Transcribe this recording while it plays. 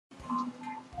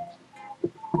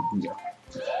we go.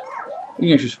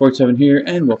 English 47 here,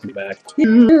 and welcome back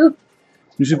to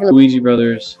Super Luigi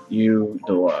Brothers U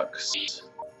Deluxe.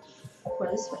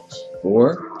 For the Switch.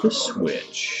 For the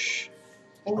Switch.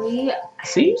 We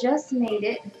just made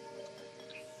it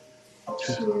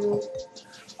to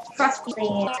Frosty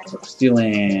Land. Frosty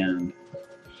Land.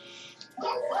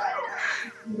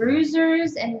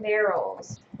 Bruisers and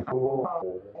barrels.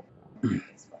 Oh. I'm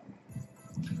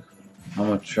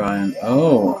gonna try and.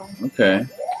 Oh, okay.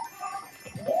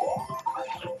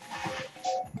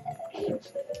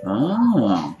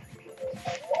 Ah.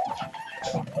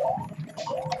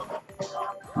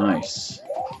 Nice.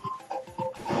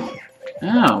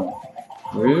 Ow.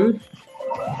 Rude.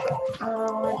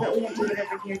 Oh, I bet we have to get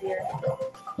over here, dear.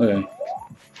 Okay.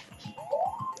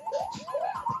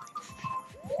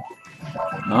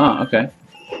 Ah, okay.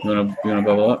 You wanna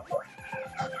bubble up?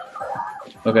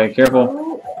 Okay,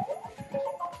 careful.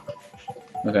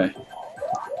 Okay.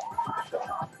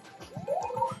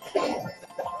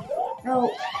 Oh,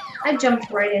 I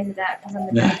jumped right into that because I'm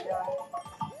the bad guy.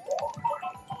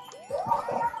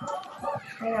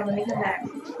 Hang on, let me come back.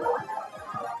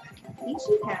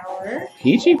 Peachy Power.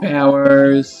 Peachy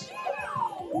Powers. I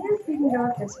wonder if we can go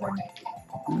up this one.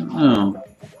 Oh.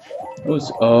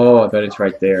 Oh, I bet it's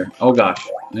right there. Oh gosh.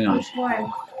 Hang on. Which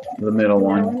one? The middle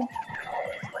one.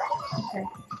 Okay.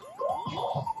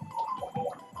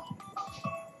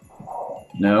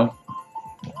 No?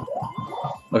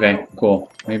 Okay,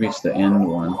 cool. Maybe it's the end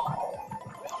one.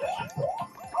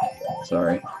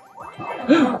 Sorry.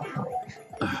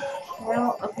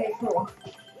 Well, okay, cool.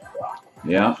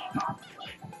 Yeah.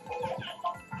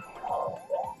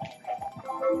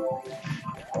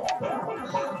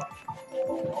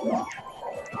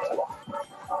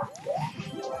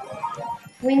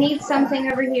 We need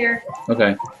something over here.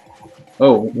 Okay.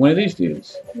 Oh, one of these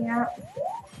dudes. Yeah.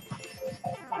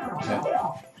 Okay.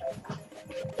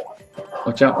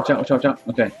 Watch out, watch out, watch out, watch out.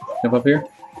 Okay. Jump up here.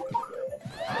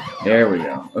 There we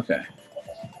go. Okay.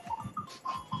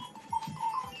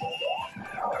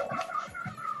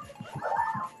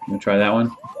 I'm gonna try that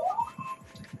one.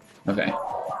 Okay.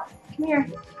 Come here.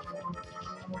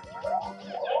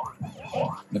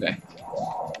 Okay.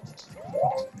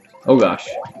 Oh gosh.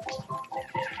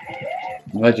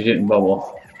 I'm glad you didn't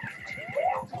bubble.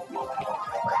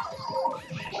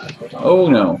 Oh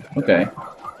no. Okay.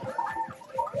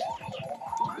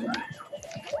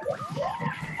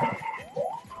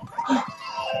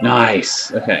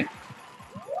 Nice. Okay.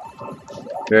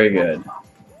 Very good.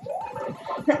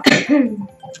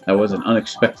 That was an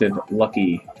unexpected,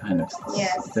 lucky kind of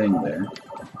thing there.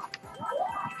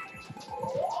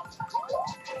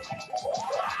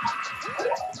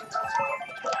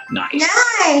 Nice.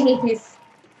 Nice.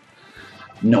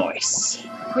 Nice.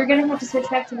 We're gonna have to switch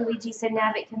back to Luigi so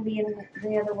Nabbit can be in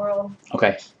the other world.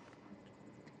 Okay.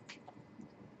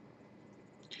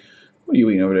 What are you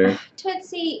eating over there?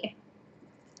 Tootsie.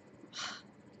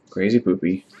 Crazy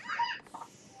poopy.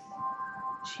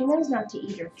 She knows not to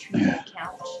eat her treat on the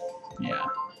couch. Yeah.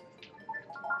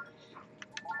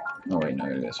 Oh wait, no,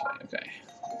 you're this way. Okay.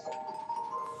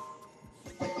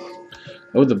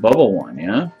 Oh, the bubble one,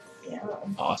 yeah? Yeah.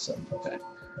 Awesome. Okay.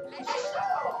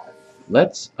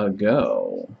 Let's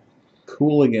go.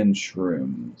 Cooligan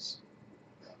shrooms.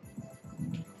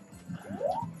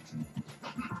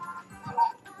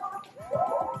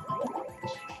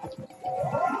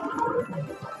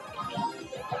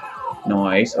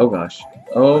 Nice. Oh gosh.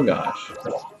 Oh gosh.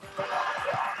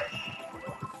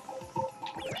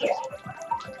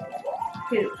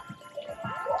 Who?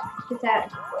 Get that.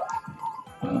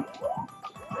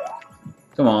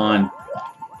 Come on.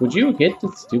 Would you hit the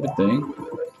stupid thing?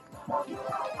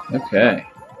 Okay.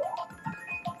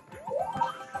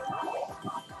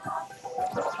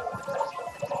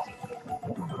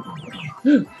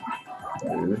 Rude.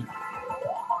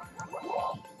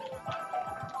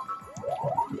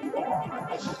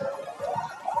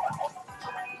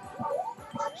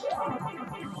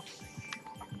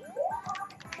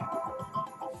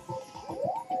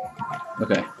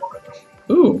 Okay.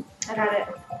 Ooh. I got it.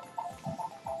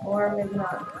 Or maybe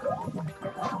not.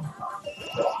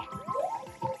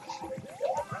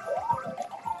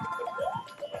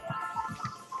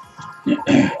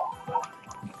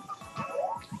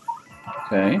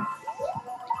 Okay.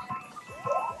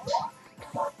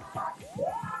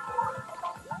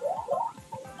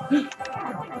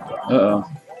 Uh-oh.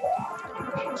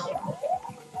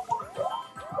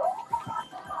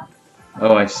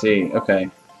 Oh, I see. Okay.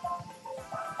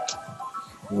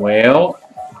 Well,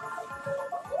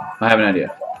 I have an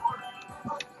idea.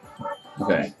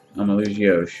 Okay, I'm gonna lose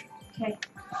Yosh. Okay.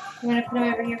 You wanna put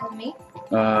him over here with me?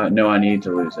 No, I need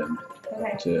to lose him.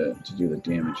 Okay. to do the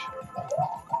damage.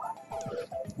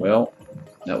 Well,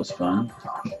 that was fun.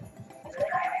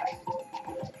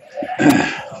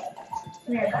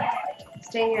 Here.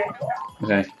 Stay here.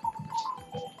 Okay.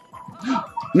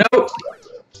 No!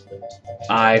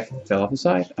 I fell off the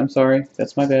side. I'm sorry.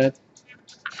 That's my bad.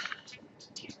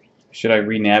 Should I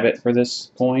re-nab it for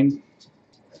this coin?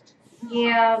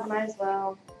 Yeah, might as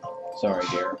well. Sorry,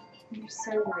 dear. You're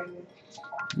so rude.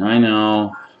 I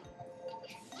know.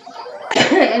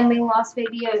 And we lost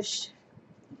Baby Osh.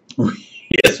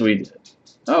 Yes, we did.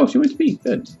 Oh, she went to pee.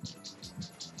 Good.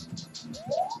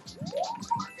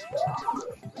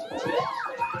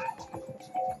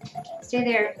 Stay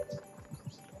there.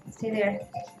 Stay there.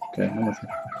 Okay, I'm with you.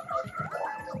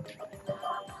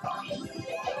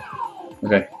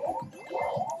 Okay.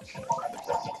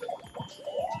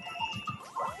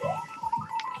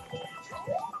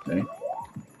 Okay.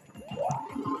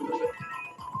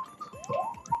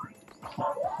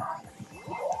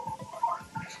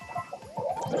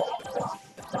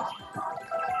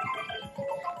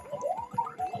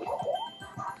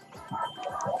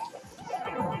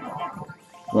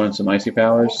 You want some icy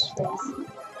powers?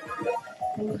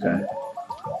 Okay.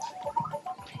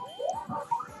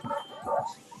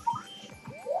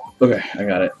 Okay, I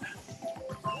got it.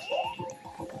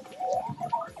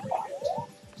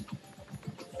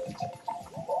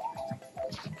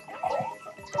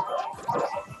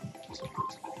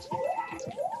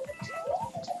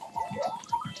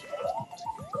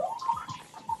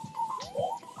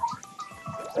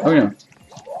 Oh no.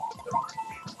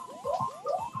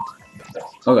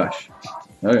 Oh gosh.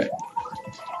 Okay.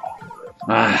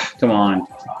 Ah, come on.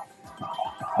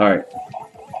 Alright.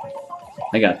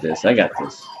 I got this. I got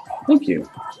this. Thank you.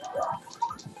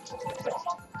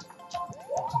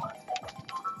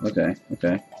 Okay,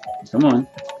 okay. Come on.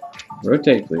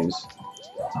 Rotate, please.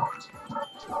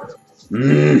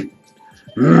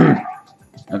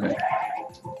 Okay.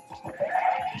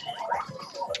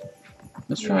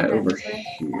 Let's try it over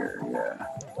here, yeah.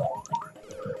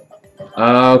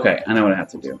 Okay, I know what I have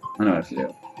to do. I know what I have to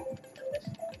do.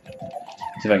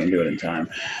 See if I can do it in time.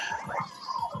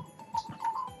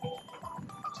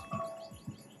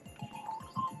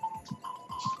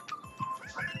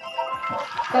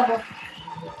 Bubble.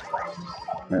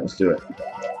 Alright, let's do it.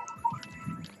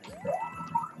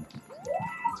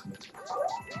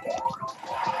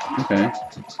 Okay.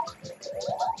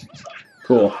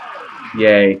 Cool.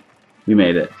 Yay. We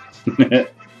made it.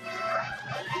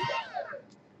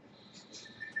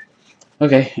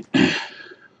 Okay.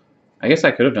 I guess I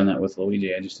could have done that with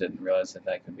Luigi. I just didn't realize that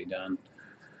that could be done.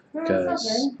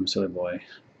 Because I'm a silly boy.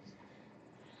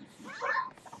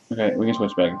 Okay, we can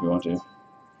switch back if you want to.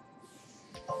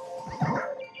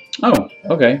 Oh,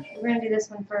 okay. We're going to do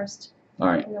this one first.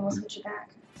 Alright. And then we'll switch it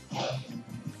back.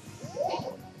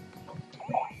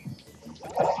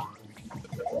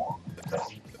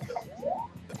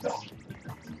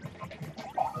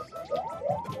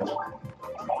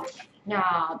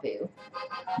 Nah, boo.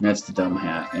 That's the dumb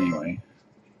hat, anyway.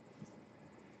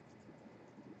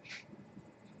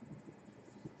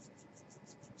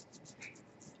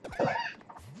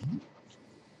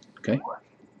 Okay.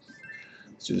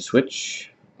 Let's do the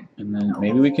switch. And then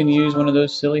maybe we can use one of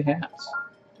those silly hats.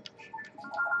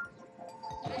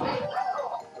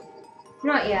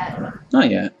 Not yet. Not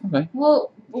yet. Okay.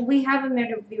 Well, we have them there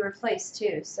to be replaced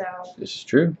too, so This is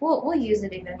true. we'll use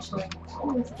it eventually.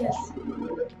 Ooh, what's this?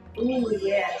 Ooh,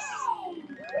 yes.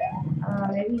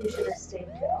 Maybe you should have stayed.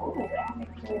 Ooh.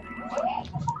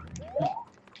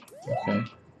 Okay.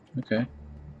 Okay.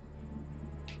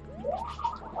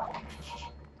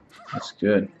 That's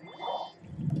good.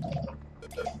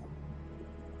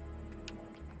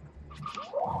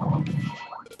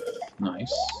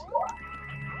 Nice.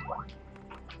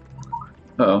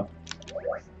 Uh-oh.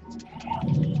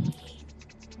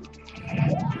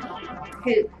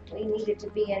 Poop. We needed to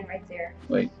be in right there.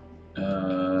 Wait.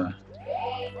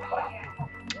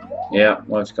 Yeah,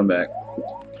 we'll have to come back.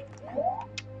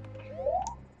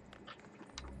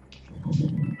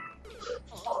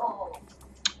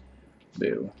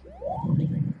 Boo.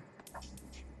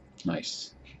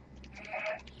 Nice.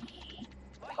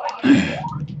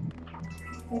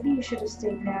 Maybe you should have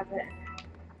stayed and have it.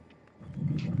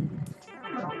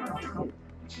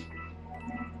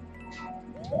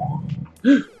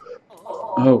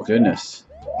 Oh, goodness.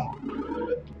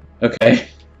 Okay.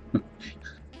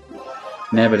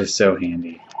 Nabbit is so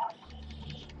handy.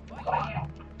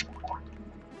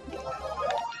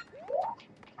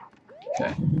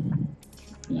 Okay.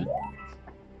 Yeah.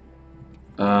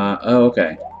 Oh,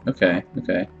 okay. Okay,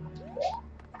 okay.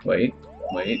 Wait,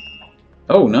 wait.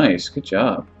 Oh, nice. Good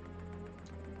job.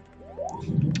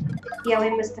 Yeah, we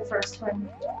missed the first one.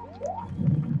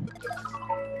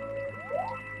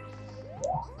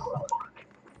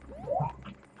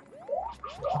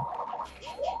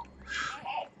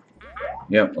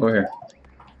 Yep, over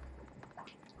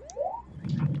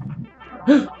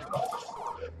here.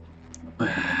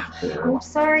 I'm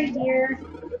sorry, dear.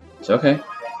 It's okay.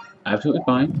 Absolutely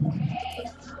fine.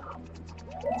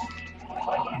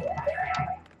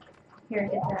 Here,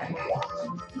 get that.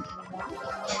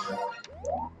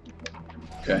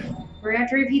 Okay. We're gonna have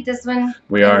to repeat this one.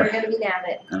 We are. We're gonna be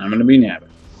nabbit. And I'm gonna be nabbit.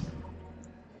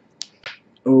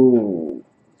 Oh.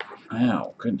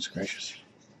 Ow. Goodness gracious.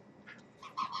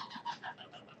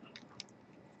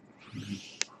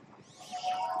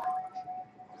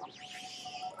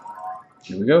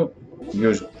 Here we go. He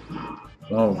goes.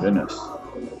 Oh, goodness.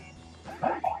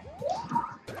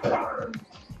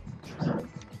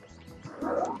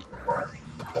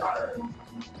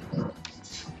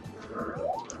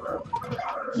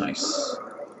 Nice.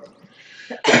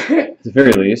 At the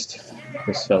very least,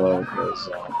 this fellow was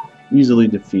easily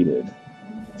defeated.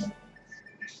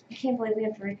 I can't believe we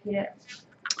have to repeat it.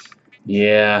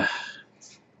 Yeah.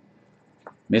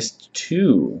 Missed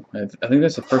 2. I think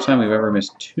that's the first time we've ever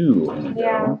missed 2 in a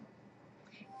Yeah. go.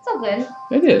 It's all good.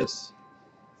 It is.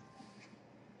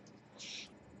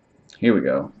 Here we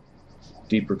go.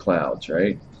 Deeper clouds,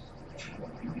 right?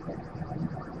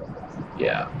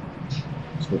 Yeah.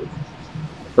 Sort of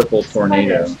purple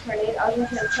tornado. Tornado. I was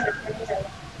looking at a tornado.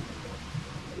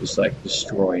 Just like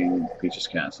destroying Peach's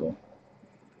castle.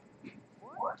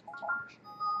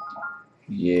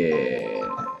 Yeah.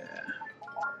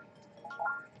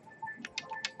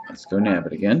 Let's go nab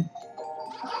it again.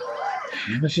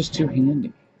 Nabbit's just too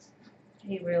handy.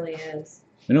 He really is.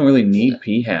 We don't really need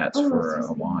pea hats for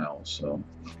a while, so.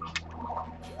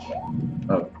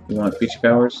 Oh, you want Peachy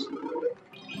powers?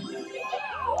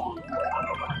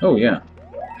 Oh, yeah.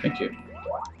 Thank you.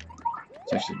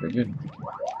 It's actually very good.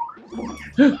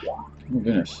 Oh,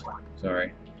 goodness.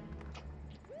 Sorry.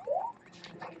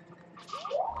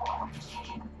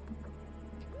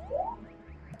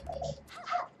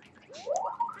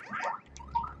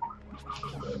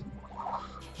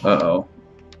 Uh-oh.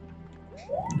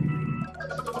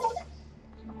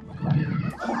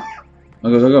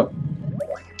 Go.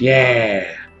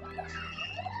 Yeah!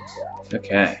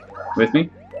 Okay. With me?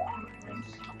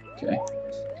 Okay.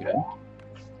 Good.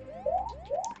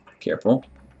 Careful.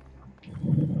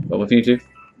 What with you two?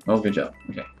 Oh, good job.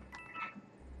 Okay.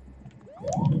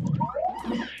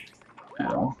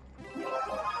 Ow.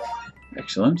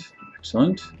 Excellent.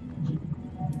 Excellent.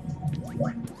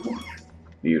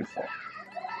 Beautiful.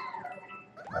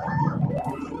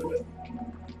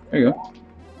 There you go.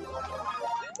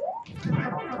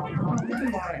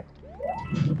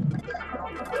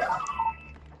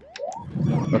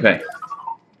 Okay.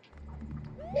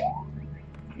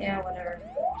 Yeah, whatever.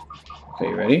 Okay,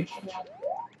 you ready? Yeah.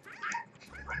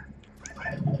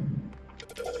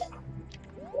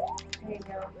 There you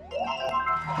go.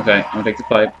 Okay, I'm gonna take the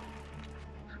pipe.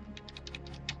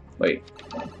 Wait.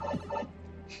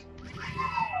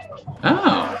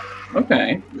 Oh,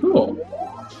 okay, cool.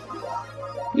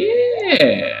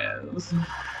 Yes.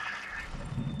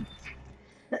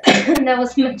 That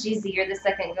was much easier the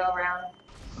second go around.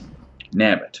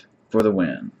 Nab it for the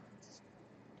win.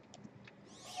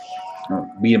 Or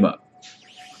beat him up.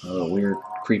 Oh, weird,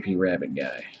 creepy rabbit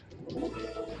guy.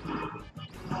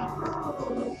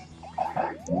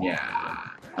 Yeah.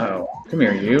 Oh, come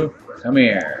here, you. Come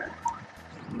here.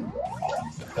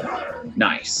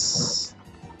 Nice.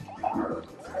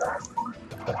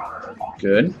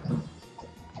 Good.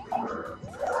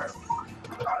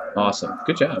 Awesome.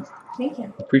 Good job. Thank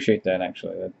you. Appreciate that,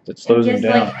 actually. That slows him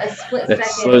down. Like a split That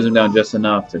second. slows him down just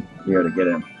enough to be able to get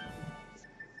him.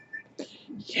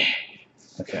 Yeah.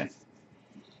 Okay.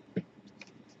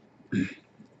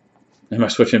 Am I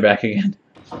switching back again?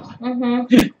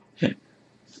 Mm-hmm.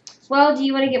 Well, do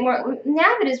you want to get more?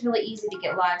 Nabbit is really easy to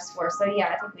get lives for, so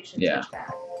yeah, I think we should switch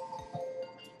back.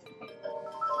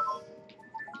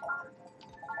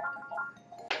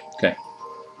 Okay.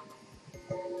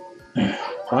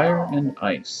 Fire and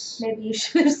ice. Maybe you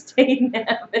should have stayed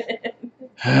Nabbit.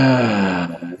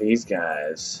 These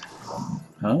guys.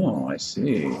 Oh, I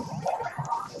see.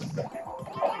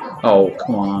 Oh,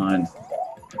 come on.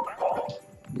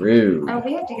 Rude. Oh,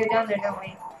 we have to go down there, don't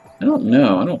we? I don't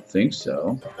know. I don't think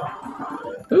so.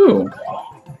 Ooh.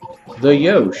 The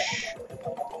Yosh.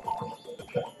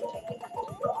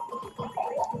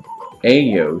 A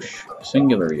Yosh.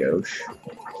 Singular Yosh.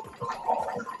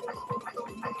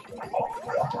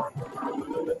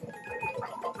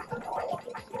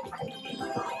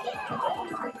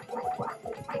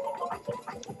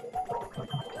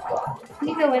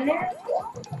 go in there?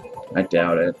 I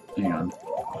doubt it. Hang on.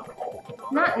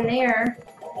 Not in there.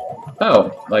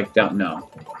 Oh, like down? No.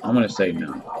 I'm gonna say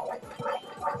no.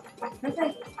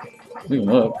 Okay. We can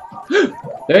look.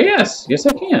 There, yes, yes,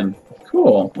 I can.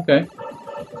 Cool. Okay.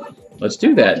 Let's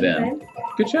do that then.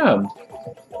 Good job.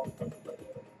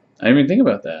 I didn't even think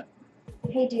about that.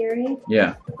 Hey, dearie.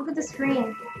 Yeah. Look at the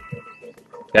screen.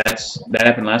 That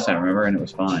happened last time, remember, and it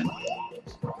was fine.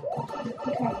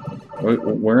 Okay.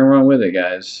 We're gonna run with it,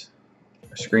 guys.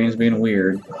 Our screen's being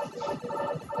weird.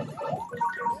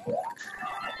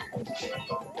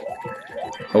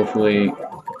 Hopefully,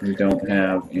 we don't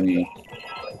have any.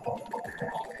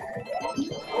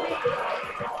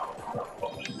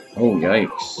 Oh,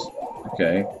 yikes.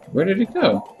 Okay. Where did it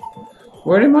go?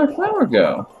 Where did my flower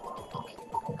go?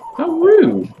 How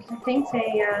rude. I think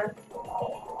they,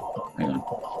 Hang on.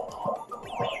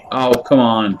 Oh, come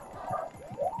on.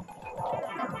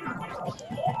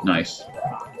 Nice.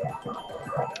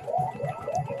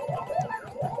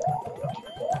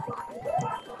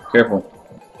 Careful.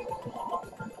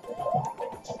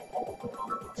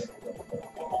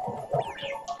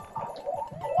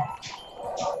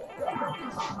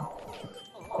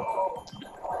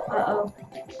 uh-oh.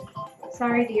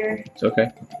 Sorry, dear. It's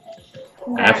okay.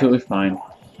 Come back. Absolutely fine.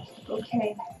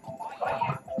 Okay.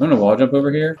 I'm gonna wall jump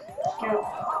over here. Go.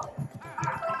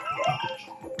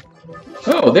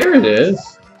 Oh, there it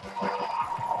is.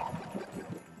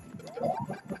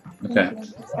 Okay.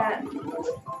 What's that?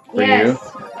 For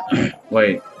Yes. you.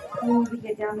 Wait. We need to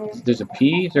get down there. There's a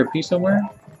P? Is there a P somewhere?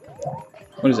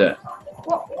 What is that?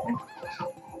 Well,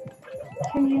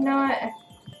 can you not?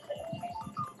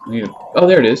 Oh,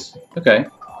 there it is. Okay.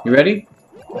 You ready?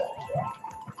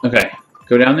 Okay.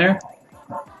 Go down there.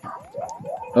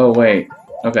 Oh, wait.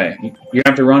 Okay. You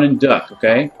have to run and duck,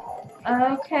 okay?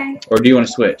 Okay. Or do you want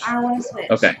to switch? I want to switch.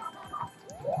 Okay.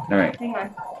 Alright. Hang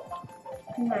on.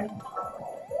 Hang on.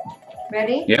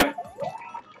 Ready? Yep.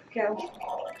 Go.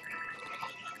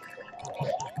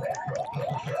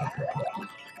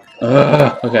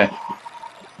 Okay.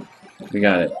 We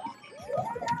got it.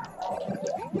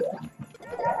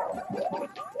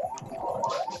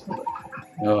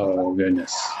 Oh,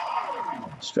 goodness.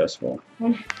 Stressful.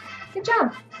 Good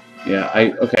job. Yeah,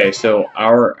 okay, so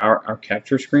our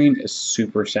capture screen is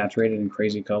super saturated and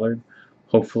crazy colored.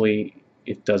 Hopefully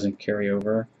it doesn't carry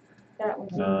over. That would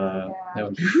be really bad. That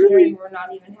would be Considering we're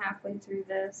not even halfway through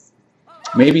this.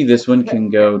 Maybe this one can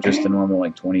go just a normal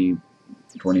like 20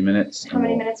 minutes. How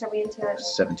many minutes are we into it?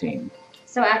 17.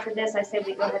 So after this, I say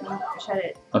we go ahead and shut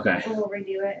it. Okay. And we'll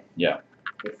redo it. Yeah.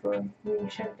 Before we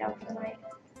shut it down for the night.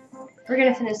 We're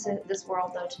gonna finish this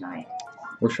world though tonight.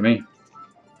 Works for me.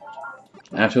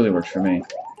 Absolutely works for me.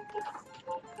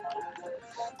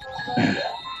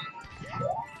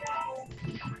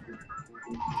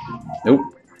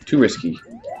 Nope. Too risky.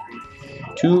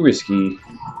 Too risky.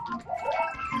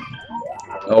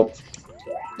 Oh.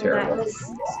 Terrible. That was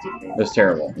stupid. That was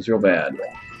terrible. It was real bad.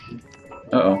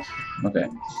 Uh-oh. Okay.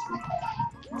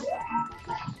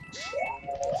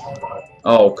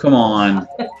 Oh, come on.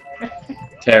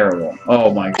 Terrible.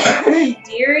 Oh my god.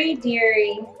 Dearie,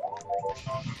 dearie.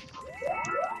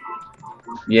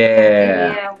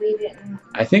 Yeah. Yeah, we didn't.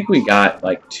 I think we got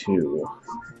like 2.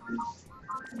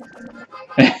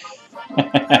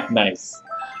 Nice.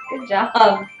 Good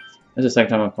job. That's the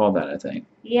second time I've called that, I think.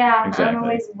 Yeah, Exactly. I'm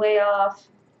always way off.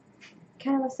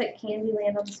 Kind of looks like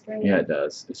Candyland on the screen. Yeah, it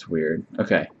does. It's weird.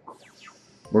 Okay.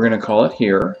 We're going to call it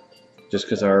here, just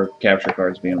because our capture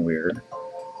card's being weird.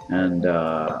 And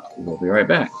we'll be right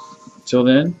back. Until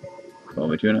then, follow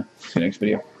me, Tuna. See you next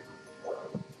video.